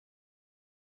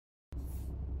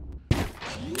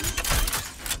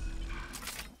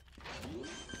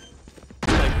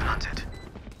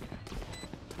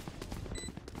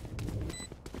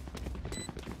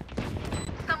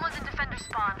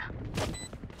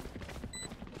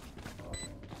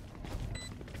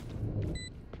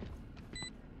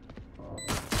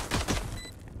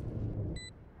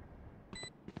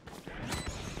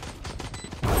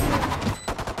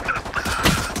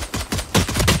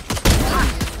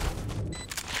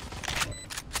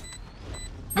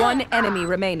One enemy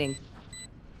remaining.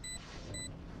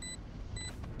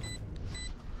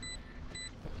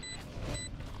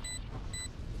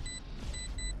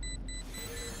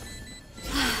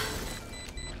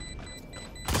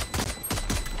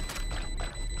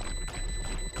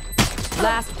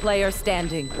 Last player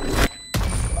standing.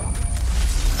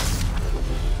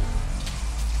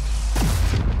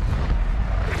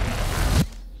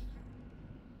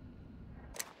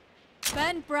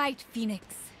 Burn bright, Phoenix.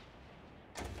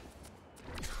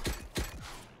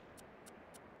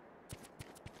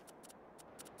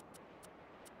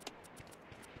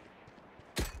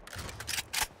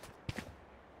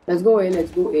 Let's go A,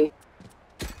 let's go A.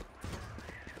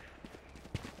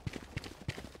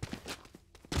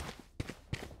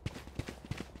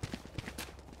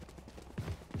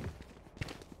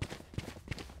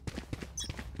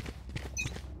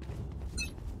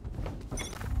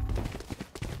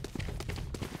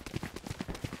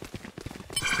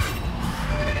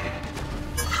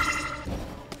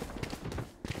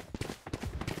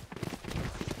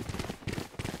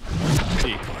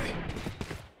 Decoy.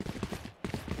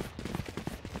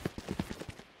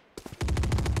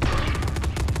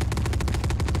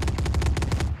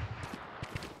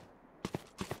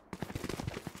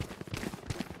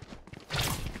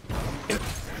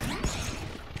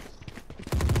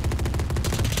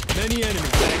 'Many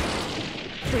enemies.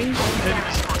 Bring them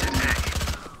Enemy spotted A.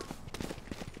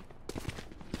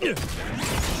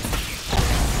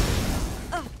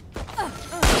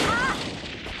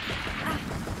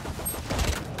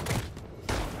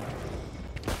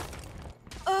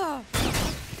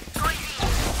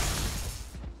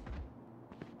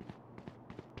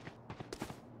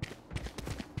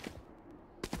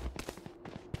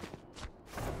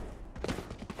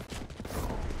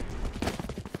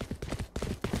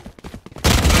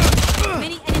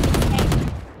 many enemies.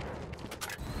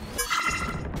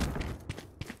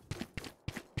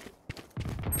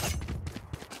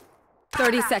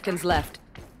 30 seconds left.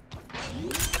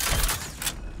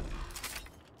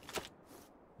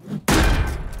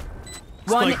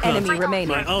 One Spike enemy planted. remaining.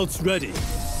 My ult's ready.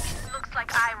 Looks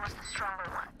like I was the stronger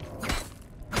one.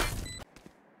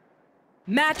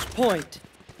 Match point.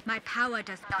 My power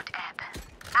does not ebb.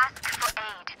 Ask for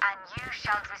aid, and you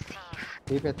shall receive.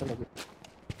 ठीक है चलो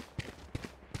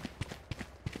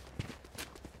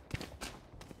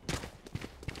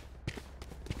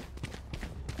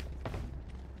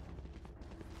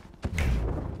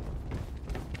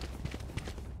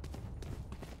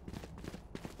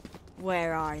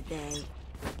Where are they?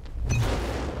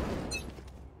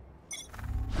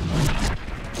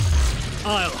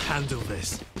 I'll handle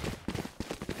this.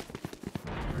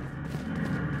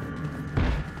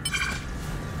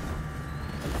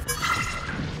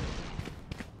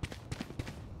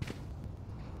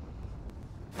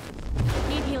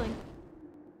 Need healing.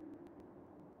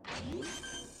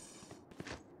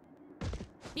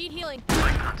 Need healing.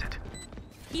 Spike planted.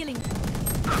 Healing.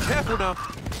 Careful now.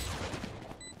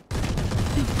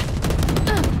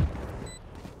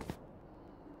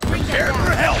 Prepare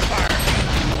for hellfire.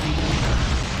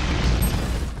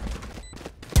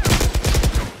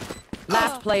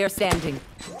 Last player standing.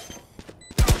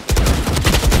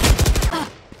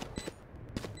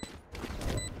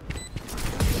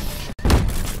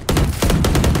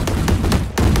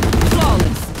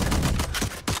 Flawless.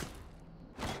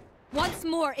 Once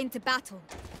more into battle.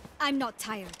 I'm not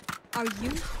tired. Are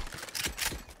you?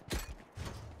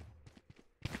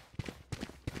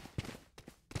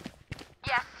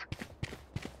 Yes.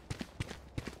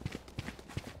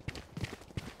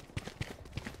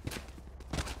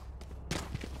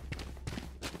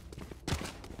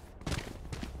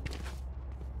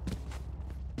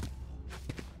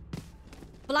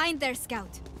 Blind their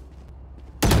scout.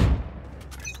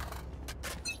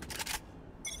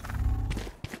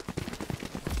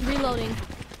 Reloading.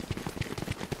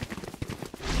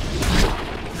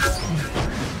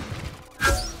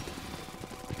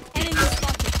 Enemy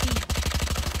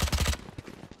spotted.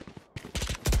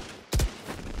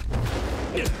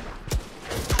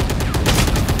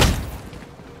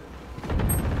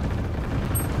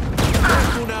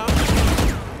 Careful now.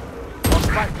 और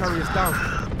spike carriers down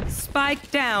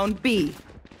Spike down B.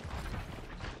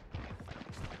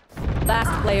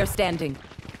 Last player standing.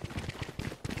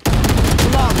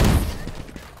 Flawless.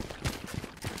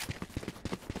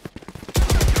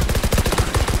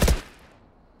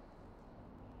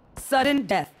 Sudden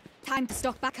death. Time to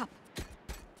stock back up.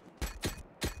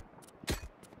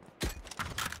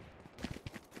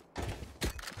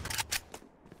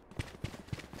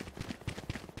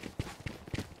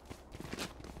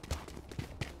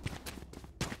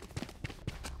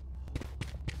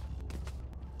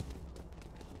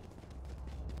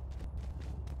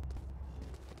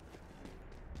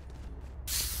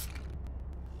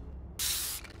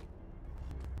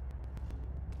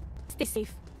 Stay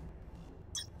safe.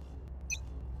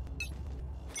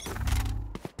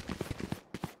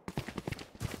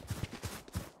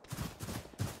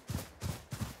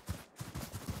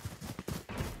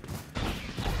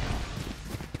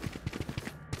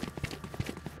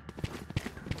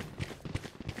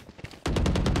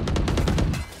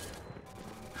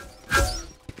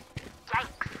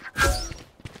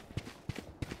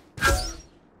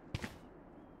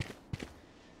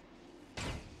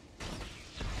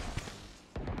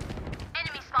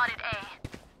 Enemy spotted A.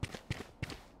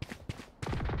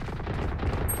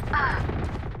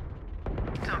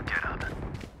 Don't get up.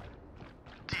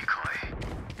 Decoy.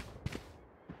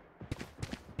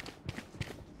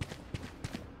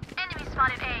 Enemy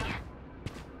spotted A.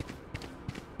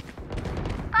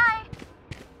 Bye.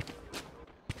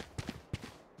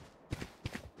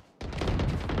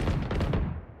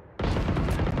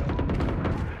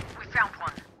 We found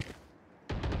one.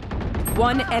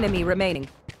 One enemy remaining.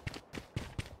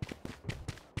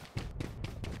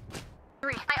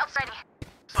 3. My ult's ready.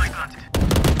 Spike planted.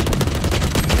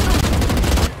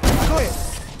 Go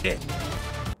ahead.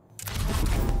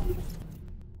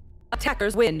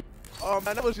 Attackers win. Oh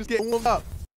man, that was just getting warmed up.